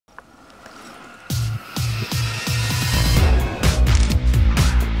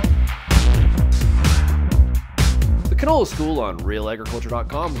Canola School on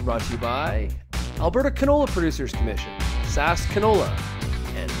RealAgriculture.com is brought to you by Alberta Canola Producers Commission, Sask Canola,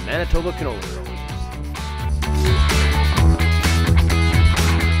 and Manitoba Canola Growers.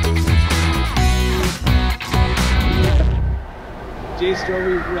 Jay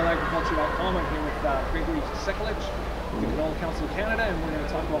Story, RealAgriculture.com. I'm here with Gregory Sekulic, the Canola Council of Canada, and we're going to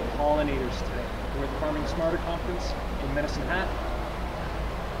talk about pollinators today. We're at the Farming Smarter Conference in Medicine Hat.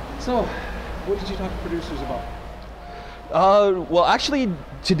 So, what did you talk to producers about? Well, actually,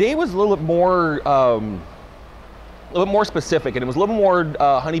 today was a little bit more specific, and it was a little more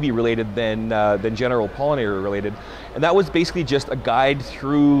honeybee related than general pollinator related, and that was basically just a guide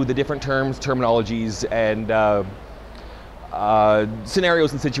through the different terms, terminologies, and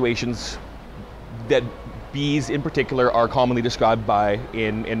scenarios and situations that bees in particular are commonly described by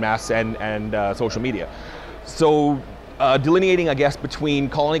in mass and social media. So delineating, I guess, between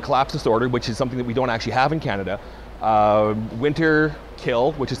colony collapse disorder, which is something that we don't actually have in Canada, winter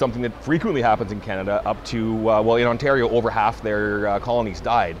kill, which is something that frequently happens in Canada, up to, well, in Ontario, over half their colonies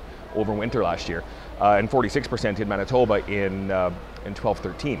died over winter last year, and 46% in Manitoba in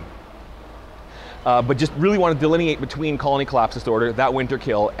 12-13. But just really want to delineate between colony collapse disorder, that winter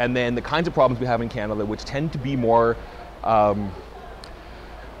kill, and then the kinds of problems we have in Canada, which tend to be more,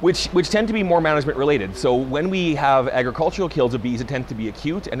 which tend to be more management related. So when we have agricultural kills of bees, it tends to be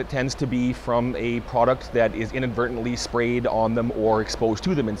acute, and it tends to be from a product that is inadvertently sprayed on them or exposed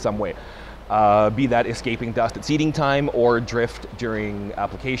to them in some way. Be that escaping dust at seeding time, or drift during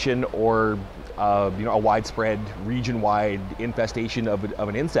application, or a widespread region-wide infestation of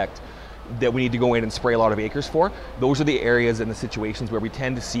an insect that we need to go in and spray a lot of acres for. Those are the areas and the situations where we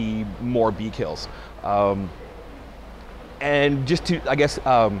tend to see more bee kills. And just to, I guess,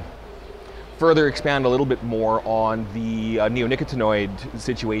 further expand a little bit more on the neonicotinoid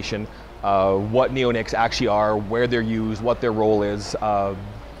situation, what neonics actually are, where they're used, what their role is,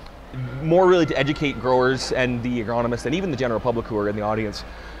 more really to educate growers and the agronomists and even the general public who are in the audience,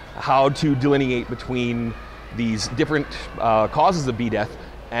 how to delineate between these different causes of bee death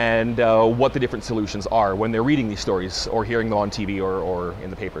and what the different solutions are when they're reading these stories or hearing them on TV or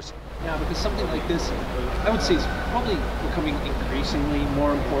in the papers. Yeah, because something like this, I would say, is probably becoming increasingly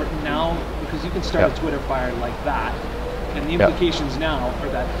more important now, because you can start a Twitter fire like that, and the implications now are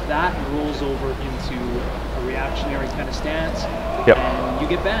that rolls over into a reactionary kind of stance, and you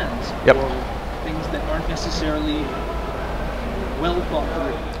get bans or things that aren't necessarily well thought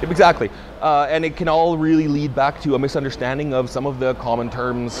through. Exactly, and it can all really lead back to a misunderstanding of some of the common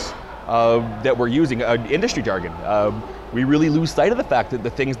terms that we're using, industry jargon. We really lose sight of the fact that the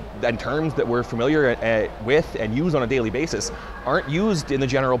things and terms that we're familiar with and use on a daily basis aren't used in the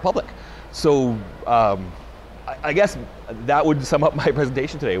general public. So I guess that would sum up my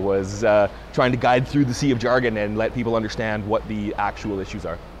presentation today, was trying to guide through the sea of jargon and let people understand what the actual issues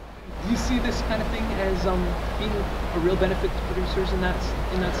are. Do you see this kind of thing as being a real benefit to producers in that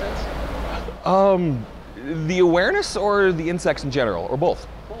sense? The awareness or the insects in general, or both?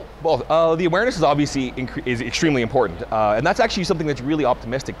 Both. The awareness is obviously extremely important, and that's actually something that's really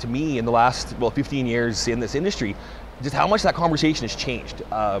optimistic to me in the last 15 years in this industry, just how much that conversation has changed.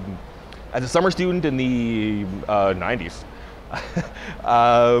 As a summer student in the 90s,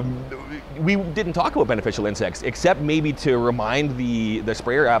 we didn't talk about beneficial insects, except maybe to remind the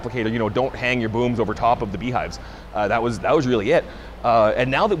sprayer applicator, don't hang your booms over top of the beehives. That was really it. And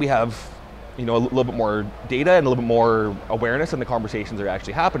now that we have a little bit more data and a little bit more awareness and the conversations are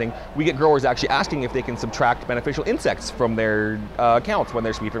actually happening, we get growers actually asking if they can subtract beneficial insects from their accounts when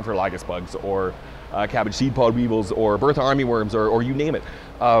they're sweeping for lygus bugs or cabbage seed pod weevils or Bertha armyworms or you name it.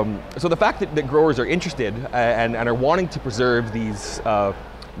 So the fact that growers are interested and are wanting to preserve these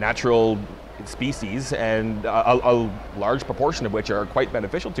natural species, and a large proportion of which are quite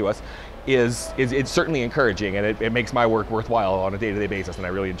beneficial to us, it's certainly encouraging, and it makes my work worthwhile on a day-to-day basis, and I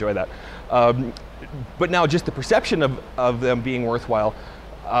really enjoy that. But now just the perception of them being worthwhile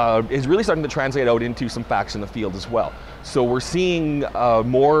is really starting to translate out into some facts in the field as well. So we're seeing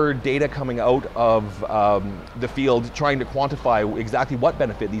more data coming out of the field trying to quantify exactly what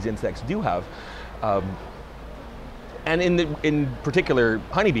benefit these insects do have. And in particular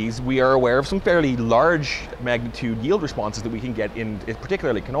honeybees, we are aware of some fairly large magnitude yield responses that we can get in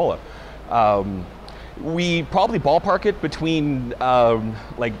particularly canola. We probably ballpark it between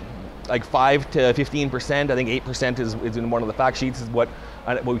like 5 to 15%. I think 8% is in one of the fact sheets, is what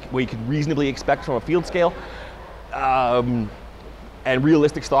we could reasonably expect from a field scale. And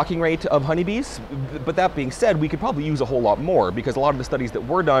realistic stocking rate of honeybees. But that being said, we could probably use a whole lot more, because a lot of the studies that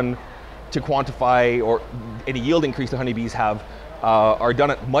were done to quantify or any yield increase the honeybees have are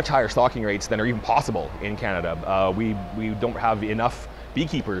done at much higher stocking rates than are even possible in Canada. We don't have enough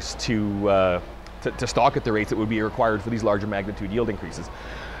beekeepers to stock at the rates that would be required for these larger magnitude yield increases.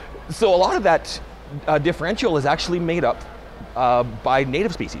 So a lot of that differential is actually made up by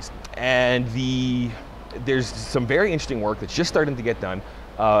native species, and there's some very interesting work that's just starting to get done,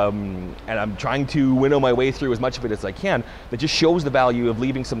 and I'm trying to winnow my way through as much of it as I can, that just shows the value of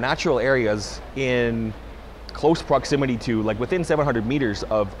leaving some natural areas in close proximity to, like within 700 meters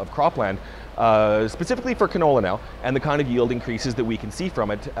of cropland, specifically for canola now, and the kind of yield increases that we can see from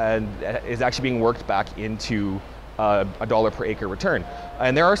it, and is actually being worked back into a dollar per acre return.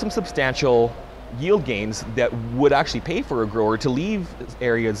 And there are some substantial yield gains that would actually pay for a grower to leave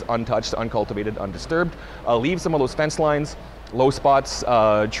areas untouched, uncultivated, undisturbed, leave some of those fence lines, low spots,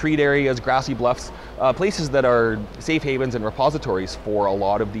 treed areas, grassy bluffs, places that are safe havens and repositories for a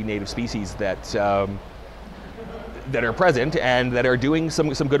lot of the native species that are present and that are doing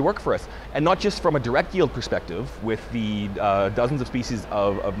some good work for us. And not just from a direct yield perspective with the dozens of species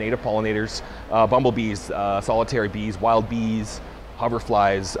of native pollinators, bumblebees, solitary bees, wild bees,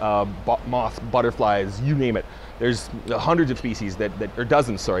 hoverflies, moths, butterflies, you name it. There's hundreds of species or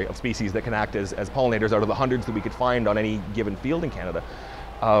dozens, sorry, of species that can act as pollinators out of the hundreds that we could find on any given field in Canada.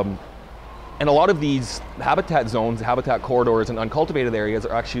 And a lot of these habitat zones, habitat corridors, and uncultivated areas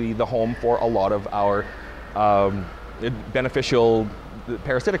are actually the home for a lot of our beneficial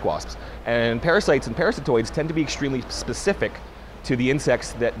parasitic wasps. And parasites and parasitoids tend to be extremely specific to the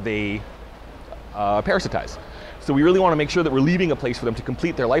insects that they parasitize. So we really want to make sure that we're leaving a place for them to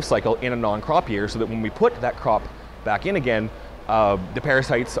complete their life cycle in a non-crop year, so that when we put that crop back in again, the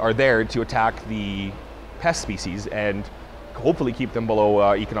parasites are there to attack the pest species and hopefully keep them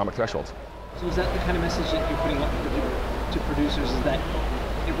below economic thresholds. So is that the kind of message that you're putting up to producers, is that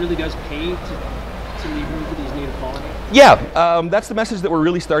it really does pay to leave room for these native pollinators? Yeah, that's the message that we're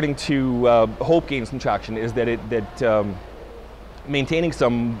really starting to hope gain some traction, is that maintaining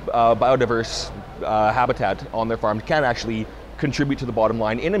some biodiverse habitat on their farms can actually contribute to the bottom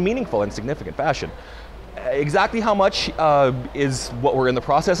line in a meaningful and significant fashion. Exactly how much is what we're in the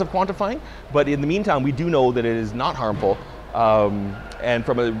process of quantifying, but in the meantime we do know that it is not harmful, and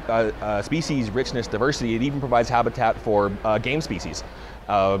from a species richness diversity, it even provides habitat for game species,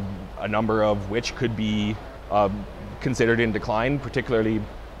 a number of which could be considered in decline, particularly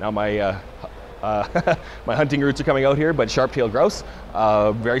now my my hunting roots are coming out here, but sharp-tailed grouse,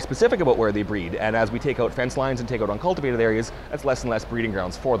 very specific about where they breed. And as we take out fence lines and take out uncultivated areas, that's less and less breeding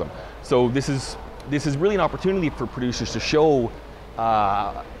grounds for them. So this is really an opportunity for producers to show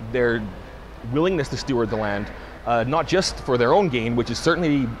their willingness to steward the land, not just for their own gain, which is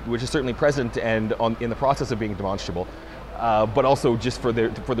certainly present and in the process of being demonstrable, but also just for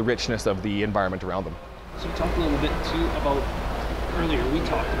the richness of the environment around them. So we talked a little bit too about, earlier we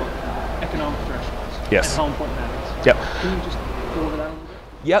talked about economic thresholds. Yes. And how important that is. Yep. Can you just go over that a little bit?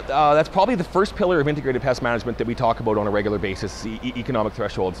 Yep, that's probably the first pillar of integrated pest management that we talk about on a regular basis, economic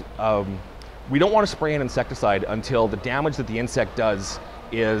thresholds. We don't want to spray an insecticide until the damage that the insect does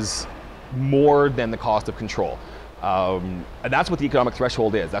is more than the cost of control. And that's what the economic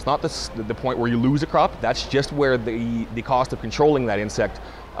threshold is. That's not the point where you lose a crop, that's just where the cost of controlling that insect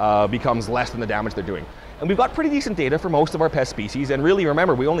becomes less than the damage they're doing. And we've got pretty decent data for most of our pest species, and really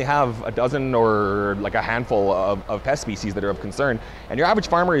remember, we only have a dozen or like a handful of pest species that are of concern, and your average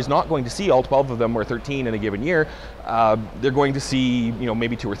farmer is not going to see all 12 of them or 13 in a given year. They're going to see,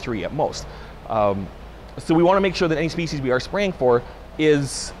 maybe 2 or 3 at most. So we want to make sure that any species we are spraying for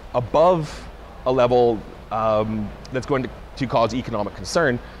is above a level that's going to cause economic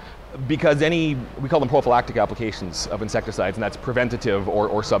concern, because we call them prophylactic applications of insecticides, and that's preventative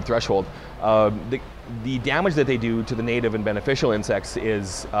or sub-threshold. The damage that they do to the native and beneficial insects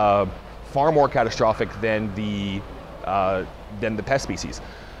is far more catastrophic than the pest species.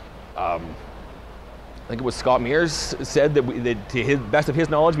 I think it was Scott Mears said that to his best of his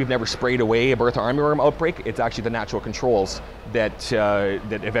knowledge, we've never sprayed away a Bertha armyworm outbreak. It's actually the natural controls that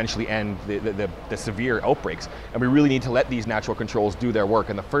eventually end the severe outbreaks, and we really need to let these natural controls do their work.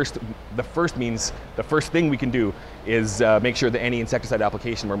 And the first thing we can do is make sure that any insecticide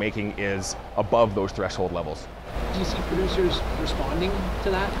application we're making is above those threshold levels. Do you see producers responding to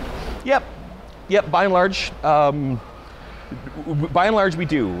that? Yep. By and large. By and large, we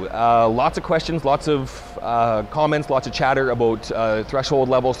do. Lots of questions, lots of comments, lots of chatter about threshold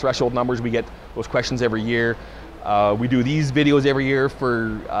levels, threshold numbers. We get those questions every year. We do these videos every year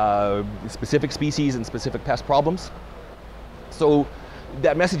for specific species and specific pest problems. So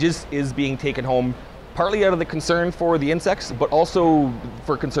that message is being taken home partly out of the concern for the insects, but also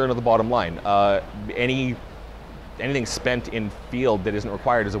for concern of the bottom line. Any anything spent in field that isn't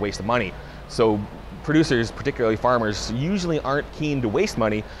required is a waste of money. So producers, particularly farmers, usually aren't keen to waste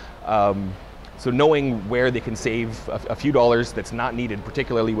money. So knowing where they can save a few dollars that's not needed,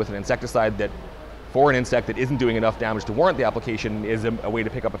 particularly with an insecticide that, for an insect that isn't doing enough damage to warrant the application, is a way to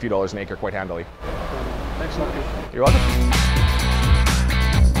pick up a few dollars an acre quite handily. Thanks a lot. You're welcome.